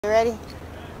You ready?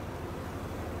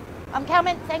 I'm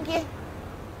coming, thank you.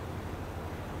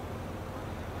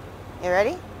 You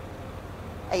ready?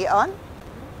 Are you on?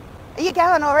 Are you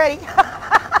going already?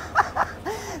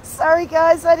 Sorry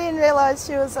guys, I didn't realise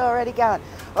she was already going.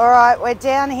 Alright, we're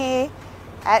down here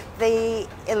at the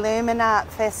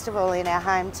Illuminate Festival in our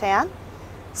hometown.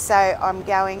 So I'm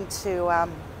going to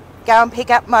go and pick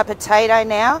up my potato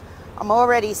now. I'm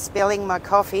already spilling my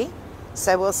coffee,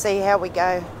 so we'll see how we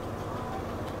go.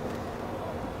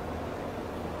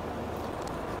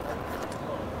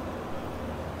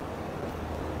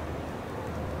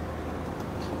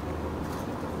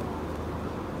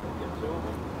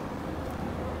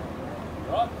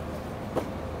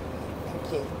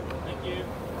 Thank you. Thank you.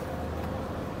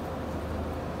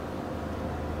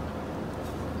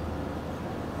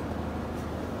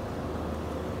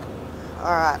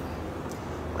 All right,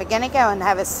 we're going to go and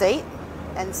have a seat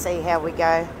and see how we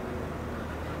go.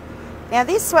 Now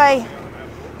this way,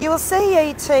 you will see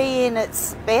ET in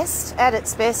its best, at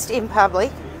its best in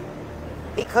public,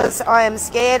 because I am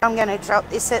scared I'm going to drop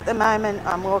this at the moment.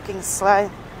 I'm walking slow.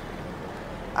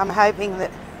 I'm hoping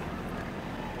that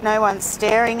no one's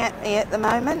staring at me at the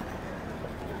moment.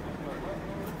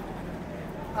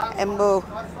 And we'll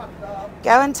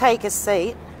go and take a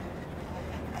seat,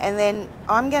 and then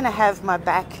I'm going to have my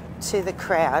back to the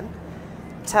crowd.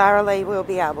 Tara Lee will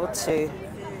be able to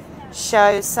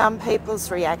show some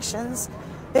people's reactions.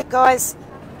 But guys,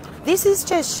 this is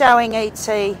just showing ET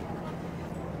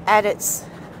at its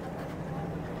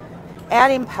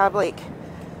out in public.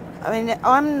 I mean,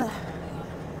 I'm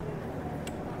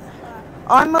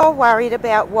more worried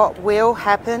about what will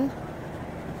happen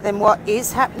than what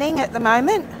is happening at the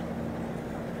moment.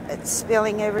 It's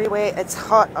spilling everywhere. It's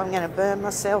hot. I'm going to burn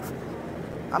myself.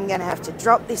 I'm going to have to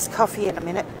drop this coffee in a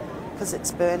minute because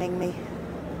it's burning me.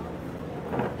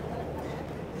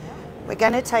 We're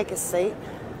going to take a seat,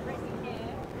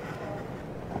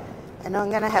 and I'm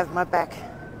going to have my back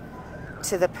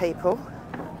to the people.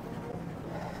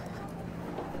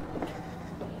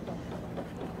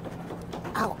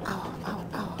 Ow, ow, ow,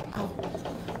 ow, ow,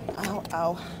 ow,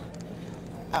 ow,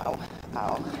 ow,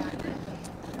 ow.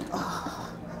 Oh.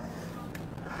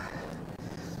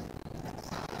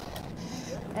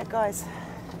 Now guys,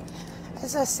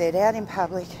 as I said, out in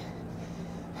public,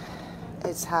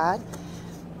 it's hard.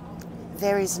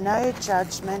 There is no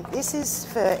judgment. This is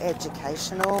for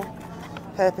educational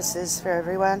purposes for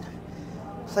everyone.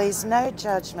 Please, no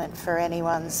judgment for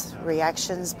anyone's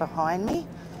reactions behind me,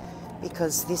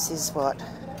 because this is what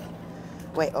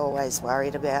we're always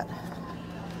worried about.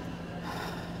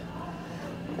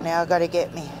 Now I got to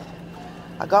get me.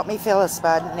 I got me filler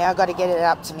spud. Now I got to get it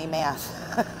up to me mouth.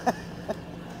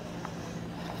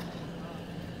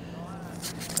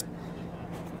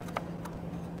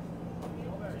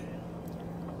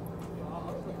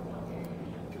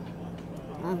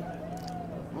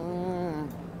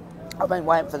 I've been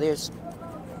waiting for this.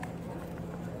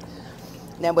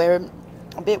 Now we're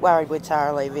a bit worried with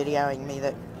Tara Lee videoing me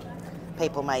that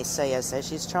people may see her, so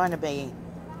she's trying to be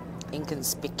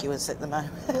inconspicuous at the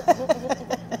moment.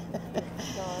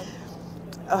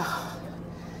 Oh,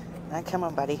 no, come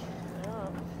on, buddy.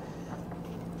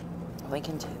 We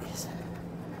can do this.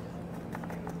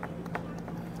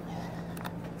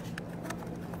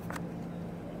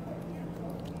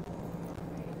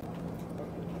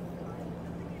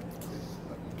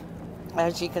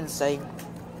 As you can see,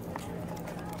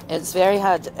 it's very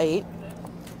hard to eat,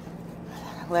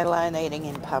 let alone eating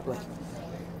in public.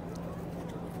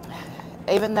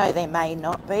 Even though there may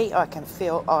not be, I can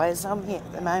feel eyes on me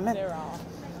at the moment. There are.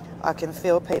 I can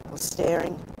feel people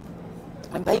staring.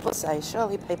 And people say,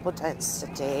 surely people don't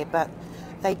stare, but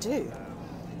they do.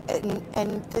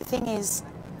 And the thing is,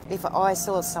 if I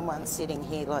saw someone sitting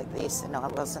here like this and I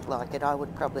wasn't like it, I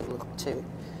would probably look too.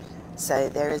 So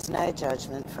there is no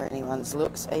judgment for anyone's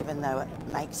looks, even though it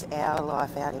makes our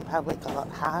life out in public a lot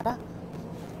harder.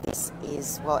 This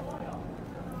is what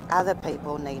other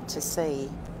people need to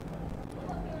see,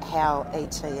 how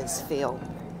ETers feel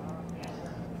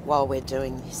while we're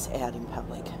doing this out in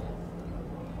public.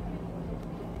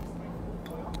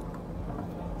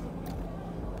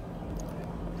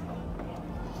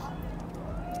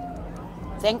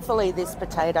 Thankfully this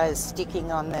potato is sticking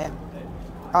on the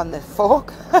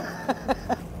fork.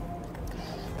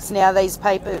 So now these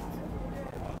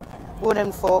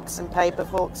wooden forks and paper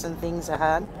forks and things are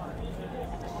hard.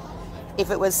 If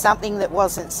it was something that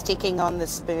wasn't sticking on the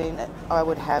spoon, I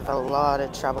would have a lot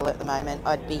of trouble at the moment.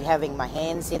 I'd be having my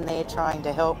hands in there trying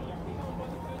to help.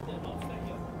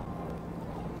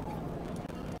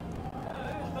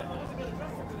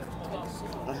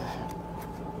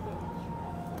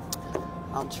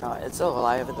 I'll try. It's all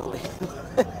over the lip.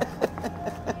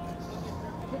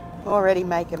 Already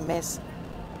make a mess.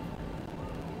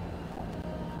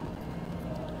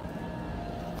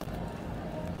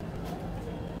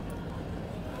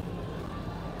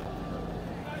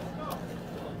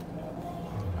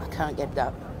 I can't get it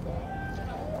up.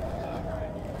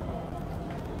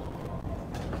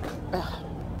 Ugh.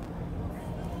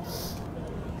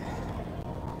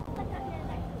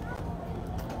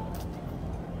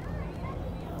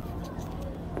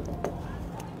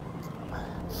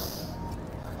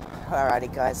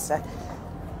 Alrighty guys, so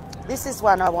this is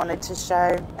one I wanted to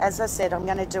show. As I said, I'm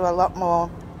going to do a lot more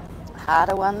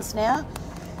harder ones now,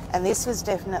 and this was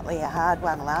definitely a hard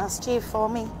one last year for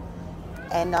me,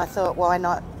 and I thought, why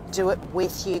not do it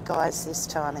with you guys this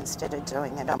time instead of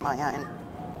doing it on my own.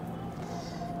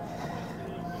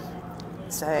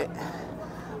 So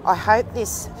I hope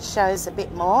this shows a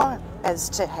bit more as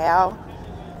to how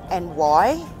and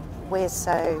why we're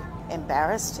so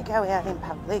embarrassed to go out in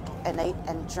public and eat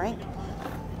and drink.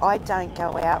 I don't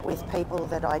go out with people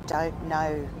that I don't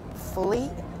know fully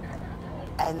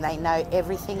and they know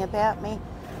everything about me.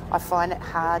 I find it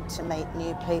hard to meet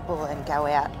new people and go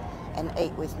out and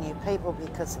eat with new people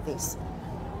because of this.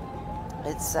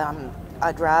 It's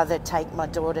I'd rather take my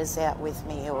daughters out with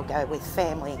me or go with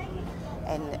family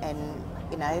and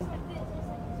you know,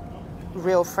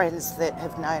 real friends that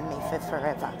have known me for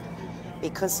forever,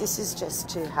 because this is just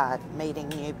too hard, meeting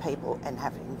new people and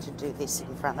having to do this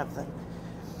in front of them.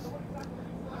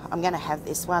 I'm going to have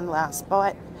this one last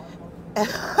bite.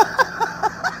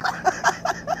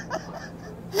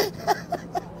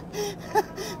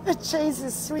 The cheese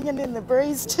is swinging in the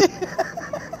breeze too.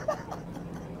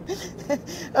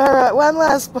 Alright, one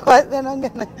last bite, then I'm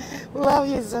going to love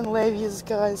yous and leave yous,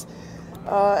 guys.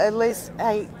 At least,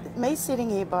 hey, me sitting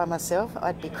here by myself,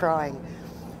 I'd be crying.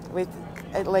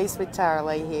 At least with Tara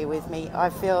Lee here with me, I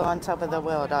feel on top of the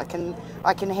world. I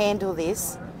can handle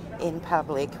this in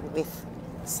public with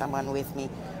someone with me.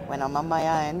 When I'm on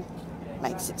my own, it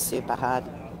makes it super hard.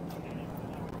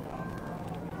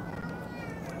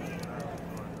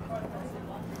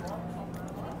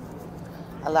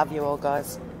 I love you all,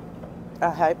 guys. I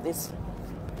hope this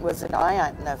was an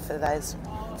eye-opener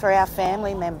for our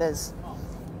family members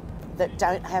that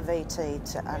don't have ET,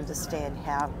 to understand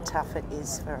how tough it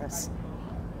is for us.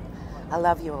 I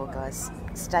love you all, guys.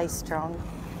 Stay strong,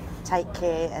 take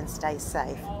care and stay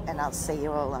safe, and I'll see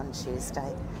you all on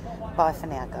Tuesday. Bye for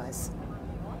now, guys.